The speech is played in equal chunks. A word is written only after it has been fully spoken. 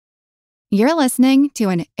You're listening to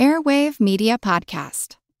an Airwave Media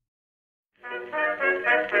Podcast.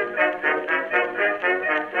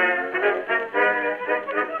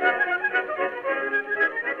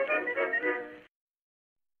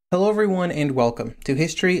 Hello everyone and welcome to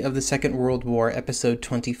History of the Second World War, Episode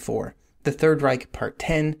 24, The Third Reich, Part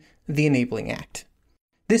 10, The Enabling Act.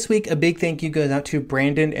 This week, a big thank you goes out to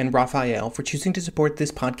Brandon and Raphael for choosing to support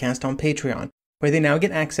this podcast on Patreon, where they now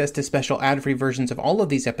get access to special ad-free versions of all of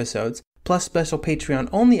these episodes, plus special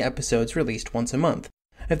Patreon-only episodes released once a month.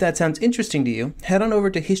 If that sounds interesting to you, head on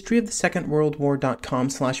over to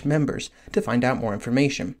historyofthesecondworldwar.com/members to find out more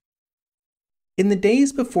information. In the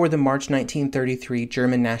days before the March 1933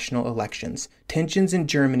 German national elections, tensions in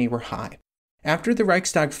Germany were high. After the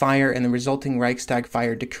Reichstag Fire and the resulting Reichstag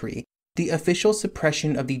Fire decree, the official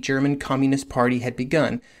suppression of the German Communist Party had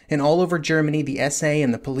begun, and all over Germany the SA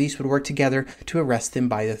and the police would work together to arrest them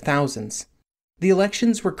by the thousands. The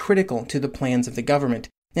elections were critical to the plans of the government,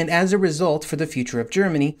 and as a result for the future of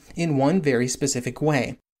Germany, in one very specific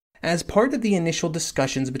way. As part of the initial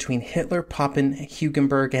discussions between Hitler, Papen,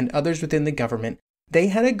 Hugenberg, and others within the government, they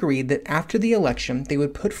had agreed that after the election they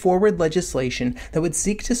would put forward legislation that would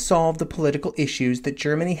seek to solve the political issues that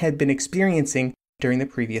Germany had been experiencing during the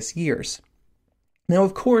previous years. Now,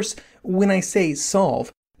 of course, when I say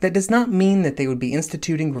solve, that does not mean that they would be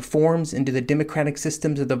instituting reforms into the democratic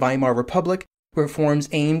systems of the Weimar Republic, reforms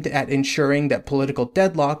aimed at ensuring that political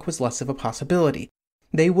deadlock was less of a possibility.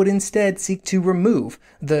 They would instead seek to remove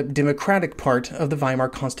the democratic part of the Weimar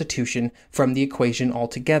Constitution from the equation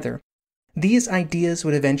altogether. These ideas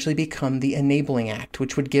would eventually become the Enabling Act,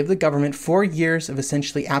 which would give the government 4 years of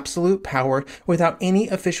essentially absolute power without any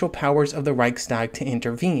official powers of the Reichstag to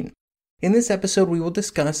intervene. In this episode, we will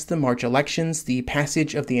discuss the March elections, the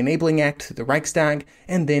passage of the Enabling Act through the Reichstag,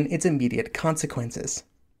 and then its immediate consequences.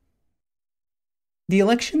 The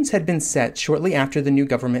elections had been set shortly after the new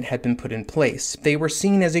government had been put in place. They were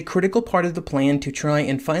seen as a critical part of the plan to try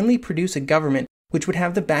and finally produce a government which would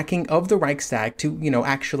have the backing of the Reichstag to,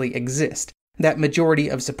 actually exist, that majority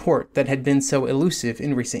of support that had been so elusive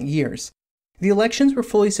in recent years. The elections were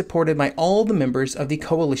fully supported by all the members of the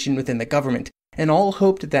coalition within the government, and all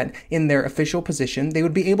hoped that in their official position they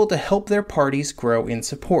would be able to help their parties grow in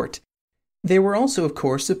support. They were also, of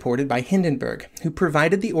course, supported by Hindenburg, who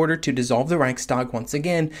provided the order to dissolve the Reichstag once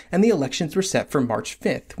again, and the elections were set for March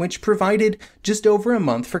 5th, which provided just over a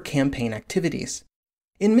month for campaign activities.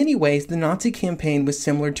 In many ways, the Nazi campaign was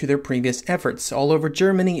similar to their previous efforts. All over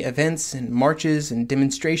Germany, events and marches and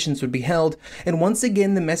demonstrations would be held, and once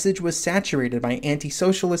again the message was saturated by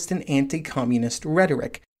anti-socialist and anti-communist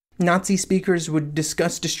rhetoric. Nazi speakers would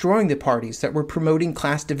discuss destroying the parties that were promoting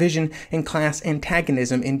class division and class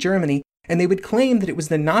antagonism in Germany, and they would claim that it was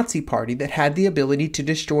the Nazi Party that had the ability to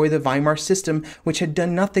destroy the Weimar system, which had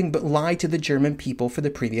done nothing but lie to the German people for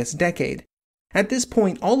the previous decade. At this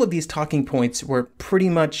point, all of these talking points were pretty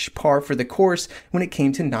much par for the course when it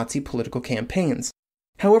came to Nazi political campaigns.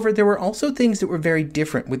 However, there were also things that were very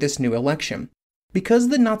different with this new election. Because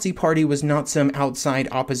the Nazi Party was not some outside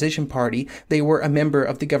opposition party, they were a member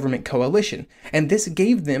of the government coalition, and this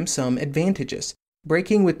gave them some advantages.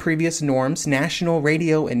 Breaking with previous norms, national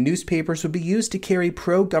radio and newspapers would be used to carry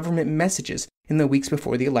pro-government messages in the weeks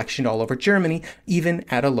before the election all over Germany, even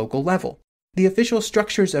at a local level. The official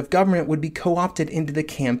structures of government would be co-opted into the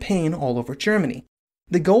campaign all over Germany.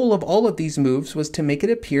 The goal of all of these moves was to make it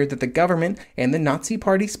appear that the government, and the Nazi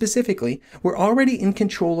Party specifically, were already in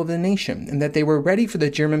control of the nation, and that they were ready for the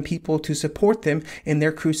German people to support them in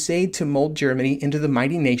their crusade to mold Germany into the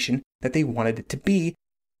mighty nation that they wanted it to be.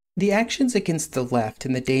 The actions against the left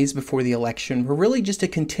in the days before the election were really just a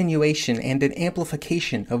continuation and an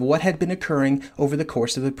amplification of what had been occurring over the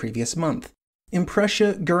course of the previous month. In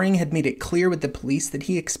Prussia, Goering had made it clear with the police that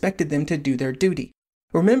he expected them to do their duty.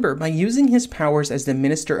 Remember, by using his powers as the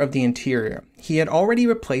Minister of the Interior, he had already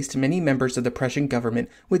replaced many members of the Prussian government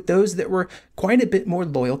with those that were quite a bit more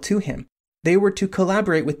loyal to him. They were to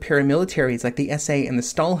collaborate with paramilitaries like the SA and the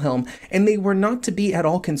Stahlhelm, and they were not to be at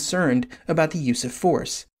all concerned about the use of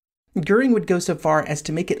force. Goering would go so far as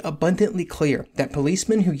to make it abundantly clear that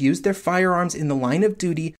policemen who used their firearms in the line of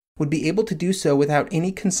duty would be able to do so without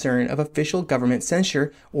any concern of official government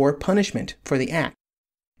censure or punishment for the act.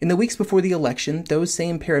 In the weeks before the election, those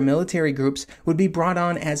same paramilitary groups would be brought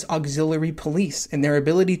on as auxiliary police, and their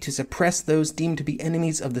ability to suppress those deemed to be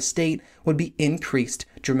enemies of the state would be increased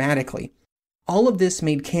dramatically. All of this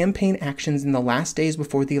made campaign actions in the last days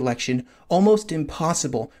before the election almost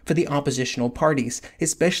impossible for the oppositional parties,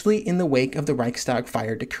 especially in the wake of the Reichstag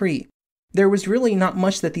Fire decree. There was really not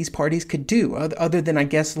much that these parties could do other than, I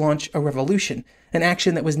guess, launch a revolution, an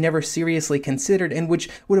action that was never seriously considered and which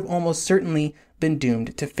would have almost certainly been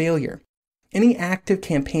doomed to failure. Any active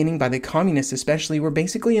campaigning by the communists especially were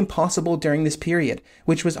basically impossible during this period,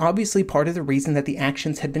 which was obviously part of the reason that the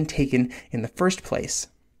actions had been taken in the first place.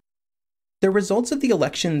 The results of the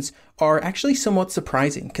elections are actually somewhat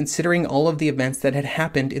surprising, considering all of the events that had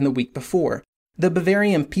happened in the week before. The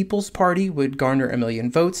Bavarian People's Party would garner 1 million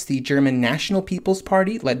votes, the German National People's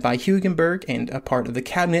Party, led by Hugenberg and a part of the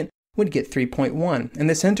cabinet, would get 3.1, and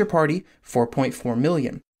the Center Party 4.4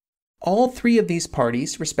 million. All three of these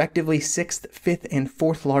parties, respectively 6th, 5th, and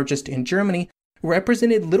 4th largest in Germany,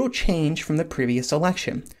 represented little change from the previous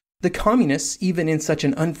election. The communists, even in such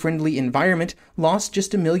an unfriendly environment, lost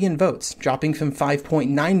just 1 million votes, dropping from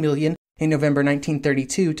 5.9 million in November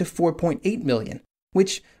 1932 to 4.8 million,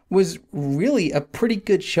 which was really a pretty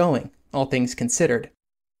good showing, all things considered.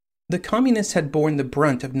 The communists had borne the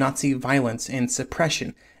brunt of Nazi violence and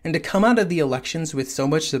suppression, and to come out of the elections with so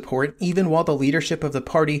much support, even while the leadership of the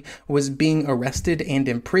party was being arrested and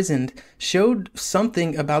imprisoned, showed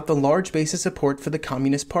something about the large base of support for the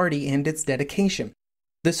Communist Party and its dedication.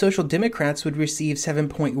 The Social Democrats would receive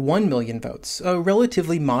 7.1 million votes, a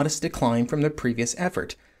relatively modest decline from the previous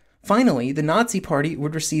effort. Finally, the Nazi Party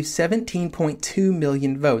would receive 17.2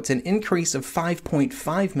 million votes, an increase of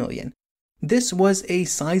 5.5 million. This was a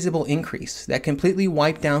sizable increase that completely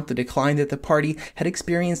wiped out the decline that the party had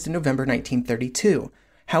experienced in November 1932.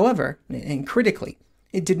 However, and critically,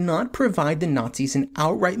 it did not provide the Nazis an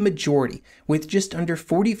outright majority, with just under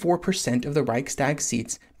 44% of the Reichstag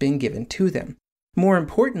seats being given to them. More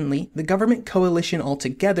importantly, the government coalition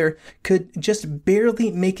altogether could just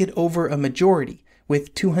barely make it over a majority,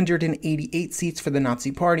 with 288 seats for the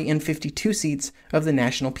Nazi Party and 52 seats of the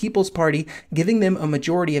National People's Party, giving them a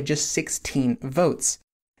majority of just 16 votes.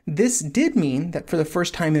 This did mean that for the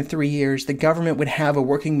first time in 3 years, the government would have a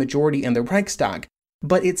working majority in the Reichstag,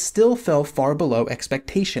 but it still fell far below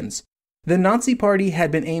expectations. The Nazi Party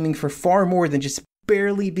had been aiming for far more than just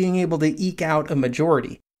barely being able to eke out a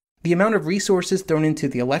majority. The amount of resources thrown into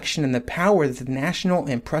the election and the power that the National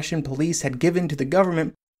and Prussian police had given to the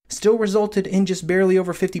government still resulted in just barely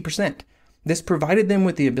over 50%. This provided them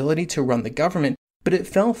with the ability to run the government, but it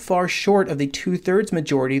fell far short of the 2/3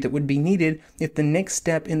 majority that would be needed if the next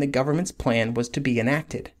step in the government's plan was to be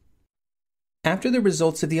enacted. After the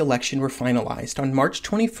results of the election were finalized, on March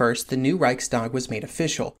 21st, the new Reichstag was made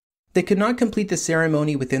official. They could not complete the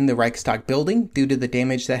ceremony within the Reichstag building due to the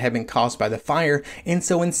damage that had been caused by the fire, and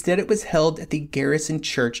so instead it was held at the Garrison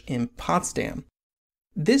Church in Potsdam.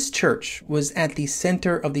 This church was at the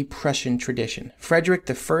center of the Prussian tradition. Frederick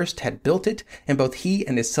I had built it, and both he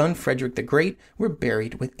and his son Frederick the Great were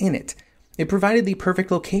buried within it. It provided the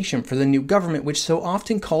perfect location for the new government, which so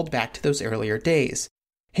often called back to those earlier days.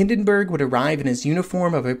 Hindenburg would arrive in his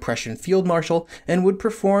uniform of a Prussian field marshal and would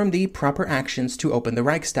perform the proper actions to open the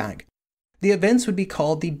Reichstag. The events would be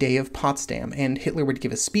called the Day of Potsdam, and Hitler would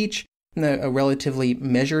give a speech, a relatively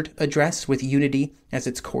measured address with unity as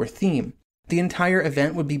its core theme. The entire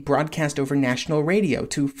event would be broadcast over national radio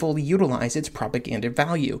to fully utilize its propaganda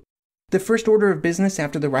value. The first order of business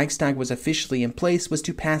after the Reichstag was officially in place was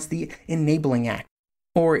to pass the Enabling Act,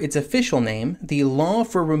 or its official name, the Law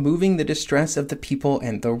for Removing the Distress of the People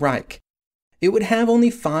and the Reich. It would have only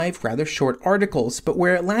 5 rather short articles, but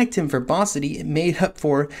where it lacked in verbosity, it made up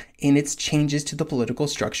for in its changes to the political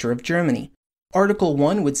structure of Germany. Article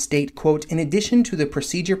 1 would state, quote, "In addition to the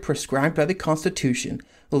procedure prescribed by the Constitution,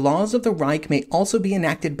 the laws of the Reich may also be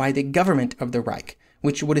enacted by the government of the Reich,"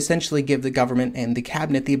 which would essentially give the government and the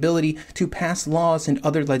cabinet the ability to pass laws and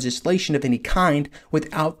other legislation of any kind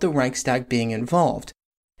without the Reichstag being involved.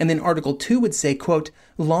 And then Article 2 would say, quote,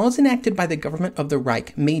 "Laws enacted by the government of the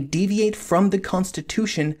Reich may deviate from the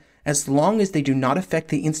Constitution as long as they do not affect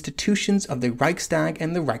the institutions of the Reichstag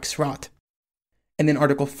and the Reichsrat." And then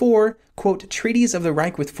Article 4, quote, "Treaties of the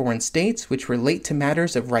Reich with foreign states, which relate to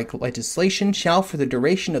matters of Reich legislation, shall, for the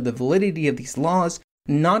duration of the validity of these laws,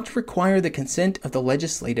 not require the consent of the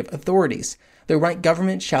legislative authorities. The Reich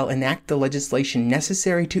government shall enact the legislation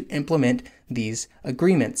necessary to implement these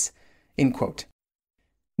agreements," end quote.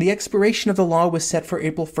 The expiration of the law was set for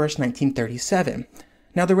April 1st, 1937.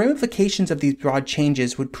 Now, the ramifications of these broad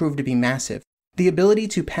changes would prove to be massive. The ability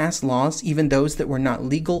to pass laws, even those that were not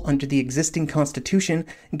legal under the existing constitution,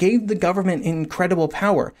 gave the government incredible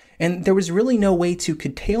power, and there was really no way to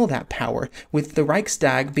curtail that power, with the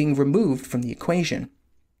Reichstag being removed from the equation.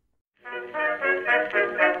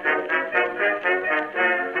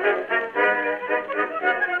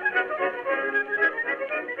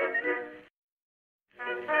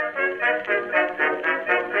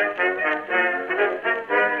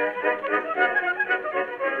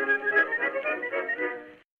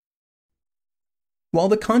 while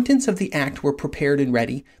the contents of the act were prepared and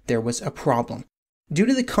ready, there was a problem. Due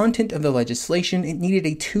to the content of the legislation, it needed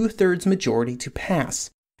a 2/3 majority to pass.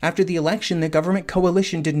 After the election, the government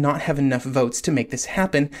coalition did not have enough votes to make this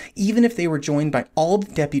happen, even if they were joined by all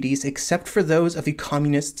the deputies except for those of the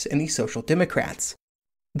Communists and the Social Democrats.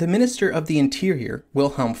 The Minister of the Interior,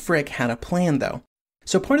 Wilhelm, had a plan, though.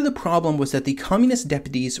 So part of the problem was that the Communist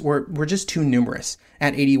deputies were just too numerous,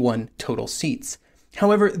 at 81 total seats.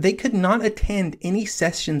 However, they could not attend any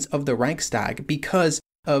sessions of the Reichstag because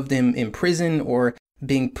of them in prison or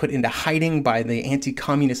being put into hiding by the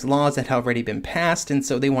anti-communist laws that had already been passed, and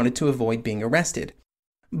so they wanted to avoid being arrested.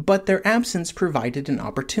 But their absence provided an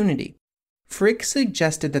opportunity. Frick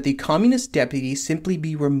suggested that the communist deputies simply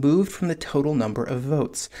be removed from the total number of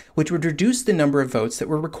votes, which would reduce the number of votes that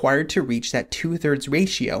were required to reach that 2/3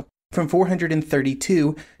 ratio from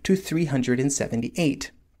 432 to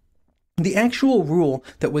 378. The actual rule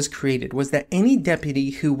that was created was that any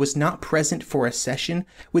deputy who was not present for a session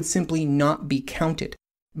would simply not be counted,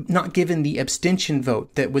 not given the abstention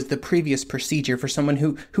vote that was the previous procedure for someone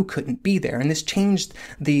who couldn't be there. And this changed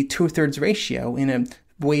the 2/3 ratio in a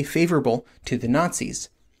way favorable to the Nazis.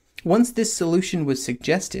 Once this solution was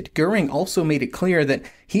suggested, Goering also made it clear that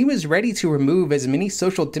he was ready to remove as many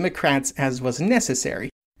Social Democrats as was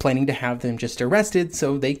necessary, planning to have them just arrested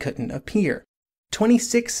so they couldn't appear.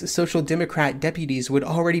 26 Social Democrat deputies would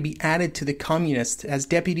already be added to the Communists as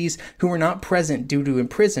deputies who were not present due to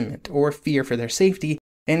imprisonment or fear for their safety,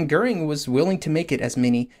 and Goering was willing to make it as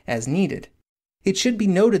many as needed. It should be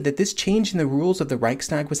noted that this change in the rules of the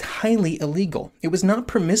Reichstag was highly illegal. It was not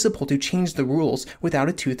permissible to change the rules without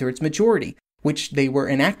a 2/3 majority, which they were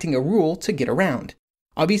enacting a rule to get around.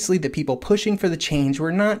 Obviously, the people pushing for the change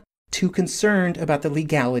were not too concerned about the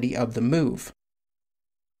legality of the move.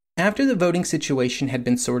 After the voting situation had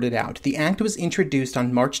been sorted out, the act was introduced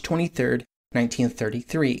on March 23,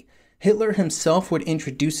 1933. Hitler himself would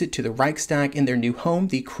introduce it to the Reichstag in their new home,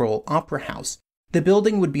 the Kroll Opera House. The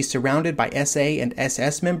building would be surrounded by SA and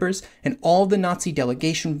SS members, and all the Nazi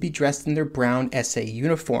delegation would be dressed in their brown SA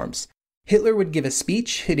uniforms. Hitler would give a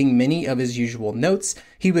speech hitting many of his usual notes.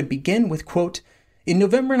 He would begin with, quote, "In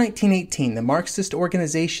November 1918, the Marxist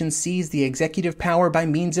organization seized the executive power by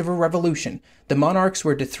means of a revolution. The monarchs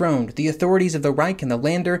were dethroned, the authorities of the Reich and the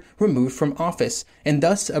Länder removed from office, and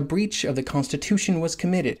thus a breach of the Constitution was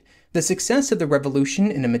committed. The success of the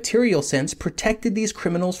revolution, in a material sense, protected these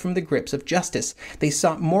criminals from the grips of justice. They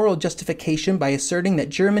sought moral justification by asserting that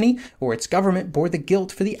Germany or its government bore the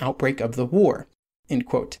guilt for the outbreak of the war." End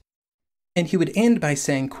quote. And he would end by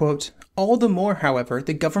saying, quote, "All the more, however,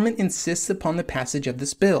 the government insists upon the passage of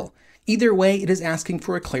this bill. Either way, it is asking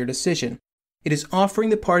for a clear decision. It is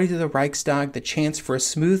offering the party to the Reichstag the chance for a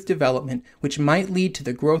smooth development which might lead to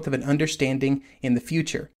the growth of an understanding in the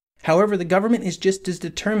future. However, the government is just as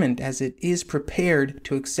determined as it is prepared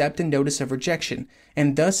to accept a notice of rejection,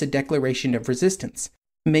 and thus a declaration of resistance.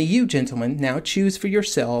 May you, gentlemen, now choose for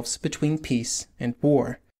yourselves between peace and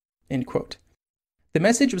war." End quote. The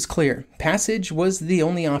message was clear. Passage was the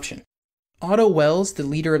only option. Otto Wels, the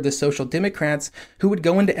leader of the Social Democrats, who would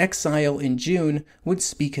go into exile in June, would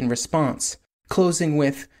speak in response, closing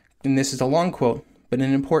with, and this is a long quote, but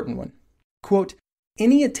an important one, quote,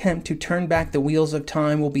 "Any attempt to turn back the wheels of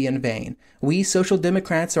time will be in vain. We Social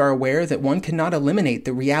Democrats are aware that one cannot eliminate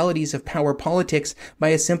the realities of power politics by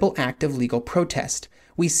a simple act of legal protest.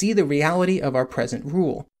 We see the reality of our present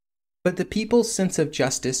rule. But the people's sense of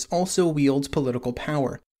justice also wields political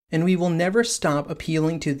power, and we will never stop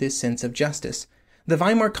appealing to this sense of justice. The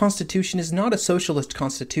Weimar Constitution is not a socialist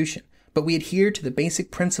constitution, but we adhere to the basic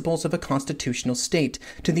principles of a constitutional state,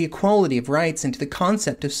 to the equality of rights, and to the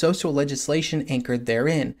concept of social legislation anchored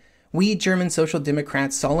therein. We German Social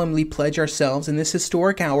Democrats solemnly pledge ourselves in this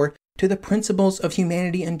historic hour to the principles of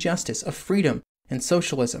humanity and justice, of freedom and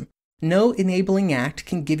socialism. No enabling act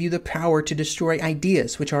can give you the power to destroy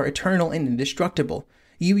ideas which are eternal and indestructible.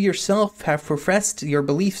 You yourself have professed your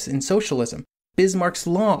beliefs in socialism. Bismarck's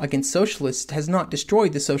law against socialists has not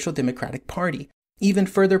destroyed the Social Democratic Party. Even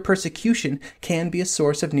further persecution can be a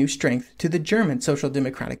source of new strength to the German Social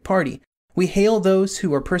Democratic Party. We hail those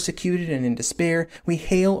who are persecuted and in despair. We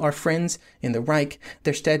hail our friends in the Reich.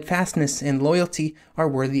 Their steadfastness and loyalty are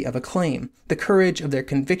worthy of acclaim. The courage of their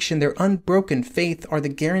conviction, their unbroken faith are the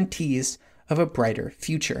guarantees of a brighter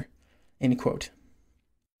future." End quote.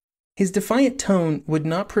 His defiant tone would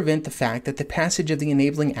not prevent the fact that the passage of the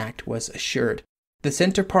Enabling Act was assured. The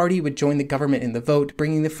Center Party would join the government in the vote,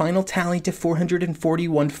 bringing the final tally to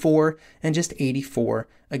 441 for and just 84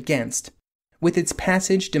 against. With its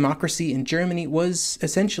passage, democracy in Germany was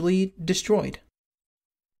essentially destroyed.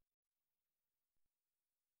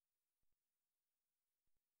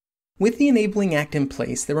 With the Enabling Act in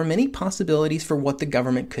place, there were many possibilities for what the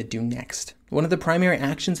government could do next. One of the primary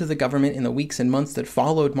actions of the government in the weeks and months that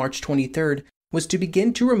followed March 23rd was to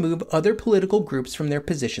begin to remove other political groups from their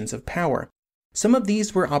positions of power. Some of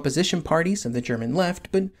these were opposition parties of the German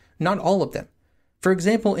left, but not all of them. For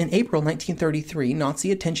example, in April 1933,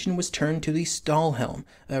 Nazi attention was turned to the Stahlhelm,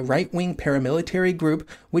 a right-wing paramilitary group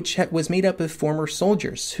which was made up of former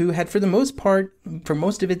soldiers who had, for the most part, for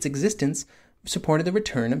most of its existence, supported the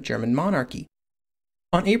return of German monarchy.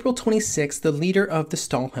 On April 26, the leader of the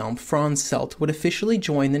Stahlhelm, Franz Selt, would officially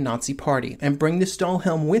join the Nazi Party and bring the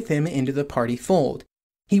Stahlhelm with him into the party fold.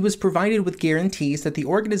 He was provided with guarantees that the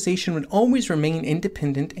organization would always remain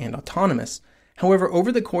independent and autonomous. However,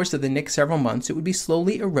 over the course of the next several months, it would be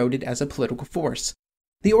slowly eroded as a political force.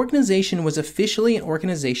 The organization was officially an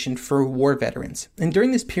organization for war veterans, and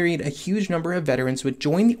during this period, a huge number of veterans would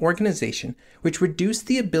join the organization, which reduced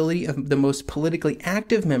the ability of the most politically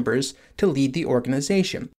active members to lead the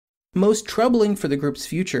organization. Most troubling for the group's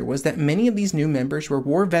future was that many of these new members were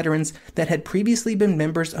war veterans that had previously been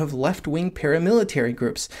members of left-wing paramilitary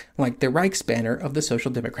groups, like the Reichsbanner of the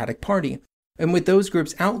Social Democratic Party. And with those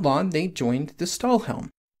groups outlawed, they joined the Stahlhelm.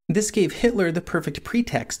 This gave Hitler the perfect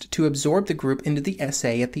pretext to absorb the group into the SA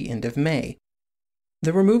at the end of May.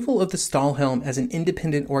 The removal of the Stahlhelm as an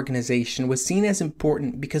independent organization was seen as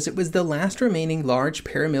important because it was the last remaining large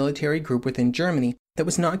paramilitary group within Germany that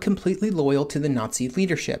was not completely loyal to the Nazi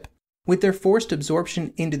leadership. With their forced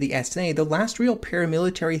absorption into the SA, the last real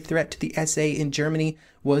paramilitary threat to the SA in Germany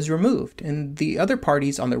was removed, and the other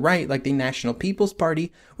parties on the right, like the National People's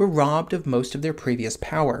Party, were robbed of most of their previous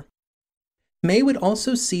power. May would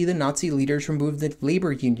also see the Nazi leaders remove the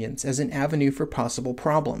labor unions as an avenue for possible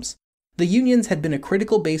problems. The unions had been a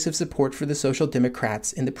critical base of support for the Social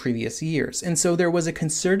Democrats in the previous years, and so there was a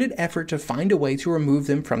concerted effort to find a way to remove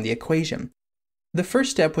them from the equation. The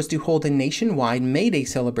first step was to hold a nationwide May Day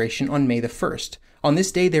celebration on May the 1st. On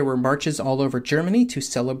this day, there were marches all over Germany to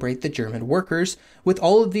celebrate the German workers, with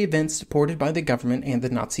all of the events supported by the government and the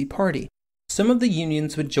Nazi Party. Some of the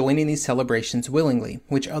unions would join in these celebrations willingly,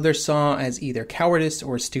 which others saw as either cowardice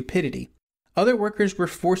or stupidity. Other workers were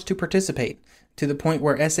forced to participate, to the point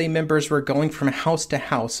where SA members were going from house to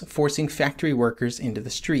house, forcing factory workers into the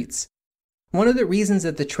streets. One of the reasons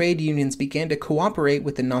that the trade unions began to cooperate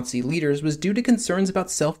with the Nazi leaders was due to concerns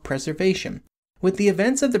about self-preservation. With the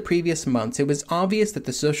events of the previous months, it was obvious that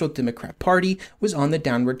the Social Democrat Party was on the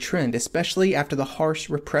downward trend, especially after the harsh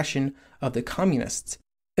repression of the communists.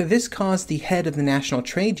 This caused the head of the National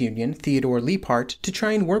Trade Union, Theodor Lippert, to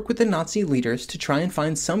try and work with the Nazi leaders to try and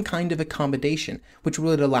find some kind of accommodation which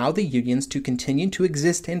would allow the unions to continue to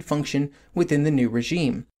exist and function within the new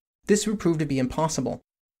regime. This would prove to be impossible.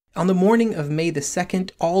 On the morning of May the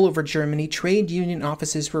 2nd, all over Germany, trade union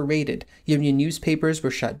offices were raided, union newspapers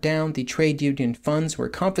were shut down, the trade union funds were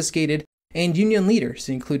confiscated, and union leaders,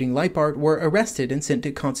 including Lippert, were arrested and sent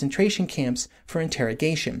to concentration camps for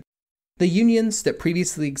interrogation. The unions that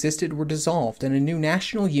previously existed were dissolved, and a new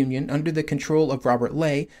national union under the control of Robert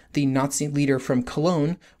Ley, the Nazi leader from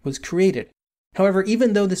Cologne, was created. However,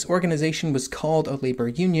 even though this organization was called a labor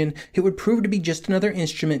union, it would prove to be just another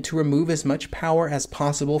instrument to remove as much power as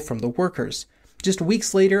possible from the workers. Just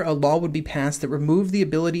weeks later, a law would be passed that removed the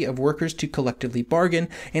ability of workers to collectively bargain,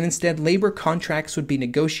 and instead labor contracts would be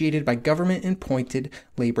negotiated by government-appointed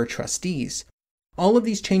labor trustees. All of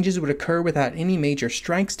these changes would occur without any major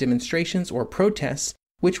strikes, demonstrations, or protests,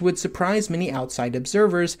 which would surprise many outside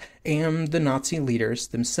observers and the Nazi leaders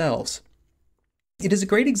themselves. It is a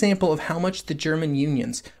great example of how much the German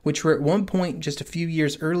unions, which were at one point just a few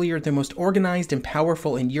years earlier the most organized and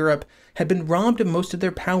powerful in Europe, had been robbed of most of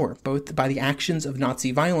their power, both by the actions of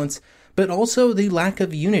Nazi violence, but also the lack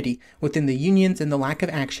of unity within the unions and the lack of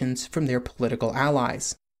actions from their political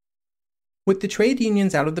allies. With the trade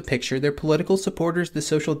unions out of the picture, their political supporters, the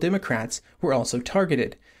Social Democrats, were also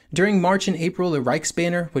targeted. During March and April, the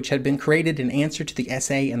Reichsbanner, which had been created in answer to the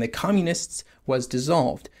SA and the Communists, was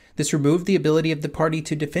dissolved. This removed the ability of the party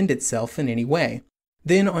to defend itself in any way.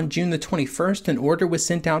 Then, on June the 21st, an order was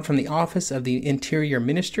sent out from the office of the Interior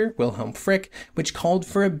Minister, Wilhelm Frick, which called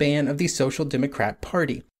for a ban of the Social Democrat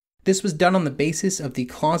Party. This was done on the basis of the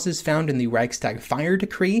clauses found in the Reichstag Fire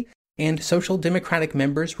decree, and Social Democratic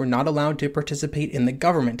members were not allowed to participate in the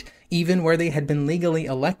government, even where they had been legally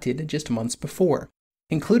elected just months before.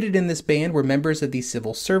 Included in this ban were members of the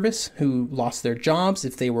civil service, who lost their jobs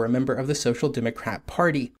if they were a member of the Social Democrat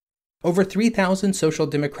Party. Over 3,000 Social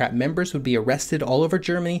Democrat members would be arrested all over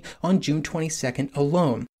Germany on June 22nd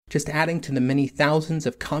alone, just adding to the many thousands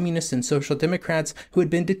of communists and Social Democrats who had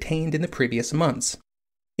been detained in the previous months.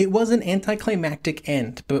 It was an anticlimactic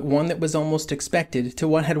end, but one that was almost expected to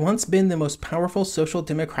what had once been the most powerful social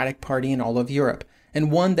democratic party in all of Europe,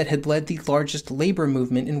 and one that had led the largest labor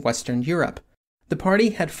movement in Western Europe. The party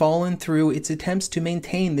had fallen through its attempts to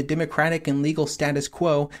maintain the democratic and legal status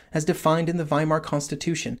quo as defined in the Weimar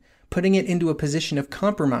Constitution, putting it into a position of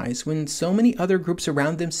compromise when so many other groups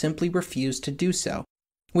around them simply refused to do so.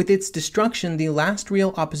 With its destruction, the last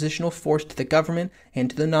real oppositional force to the government and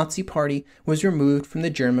to the Nazi Party was removed from the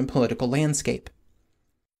German political landscape.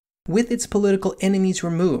 With its political enemies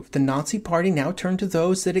removed, the Nazi Party now turned to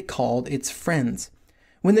those that it called its friends.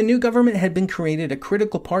 When the new government had been created, a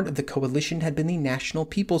critical part of the coalition had been the National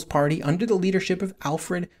People's Party under the leadership of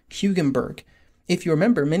Alfred Hugenberg. If you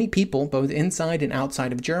remember, many people, both inside and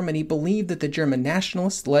outside of Germany, believed that the German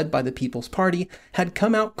nationalists, led by the People's Party, had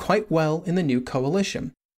come out quite well in the new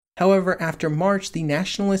coalition. However, after March, the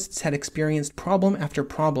nationalists had experienced problem after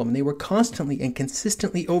problem. They were constantly and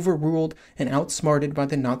consistently overruled and outsmarted by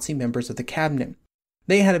the Nazi members of the cabinet.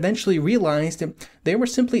 They had eventually realized that they were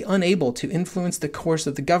simply unable to influence the course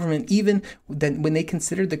of the government, even when they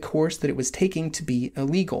considered the course that it was taking to be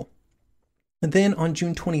illegal. Then, on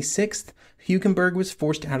June 26th, Hugenberg was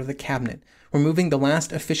forced out of the cabinet, removing the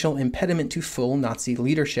last official impediment to full Nazi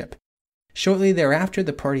leadership. Shortly thereafter,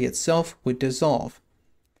 the party itself would dissolve.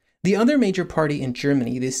 The other major party in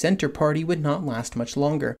Germany, the Center Party, would not last much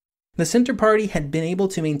longer. The Center Party had been able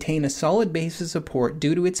to maintain a solid base of support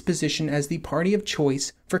due to its position as the party of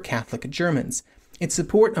choice for Catholic Germans. Its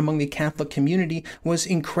support among the Catholic community was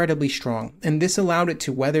incredibly strong, and this allowed it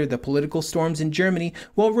to weather the political storms in Germany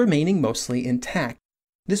while remaining mostly intact.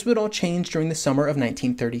 This would all change during the summer of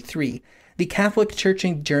 1933. The Catholic Church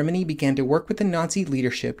in Germany began to work with the Nazi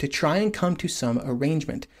leadership to try and come to some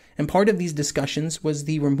arrangement, and part of these discussions was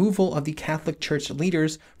the removal of the Catholic Church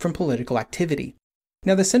leaders from political activity.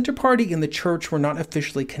 Now, the Center Party and the Church were not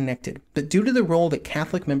officially connected, but due to the role that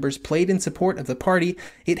Catholic members played in support of the party,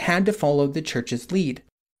 it had to follow the Church's lead.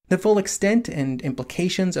 The full extent and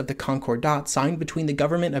implications of the Concordat signed between the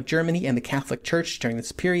government of Germany and the Catholic Church during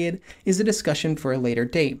this period is a discussion for a later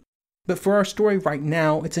date. But for our story right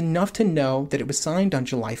now, it's enough to know that it was signed on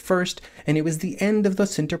July 1st, and it was the end of the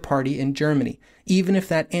Center Party in Germany, even if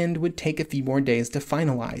that end would take a few more days to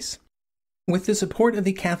finalize. With the support of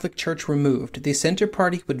the Catholic Church removed, the Center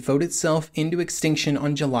Party would vote itself into extinction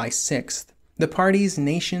on July 6th. The party's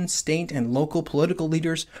nation, state, and local political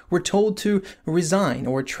leaders were told to resign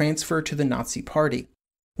or transfer to the Nazi Party.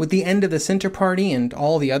 With the end of the Center Party and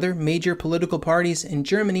all the other major political parties in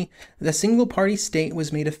Germany, the single-party state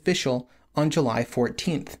was made official on July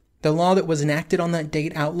 14th. The law that was enacted on that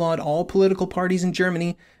date outlawed all political parties in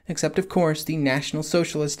Germany, except, of course, the National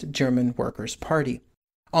Socialist German Workers' Party.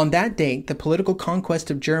 On that date, the political conquest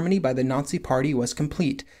of Germany by the Nazi Party was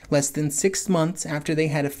complete, less than 6 months after they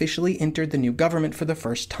had officially entered the new government for the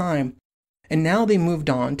first time. And now they moved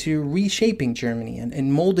on to reshaping Germany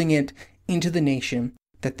and molding it into the nation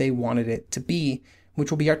that they wanted it to be,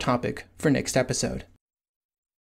 which will be our topic for next episode.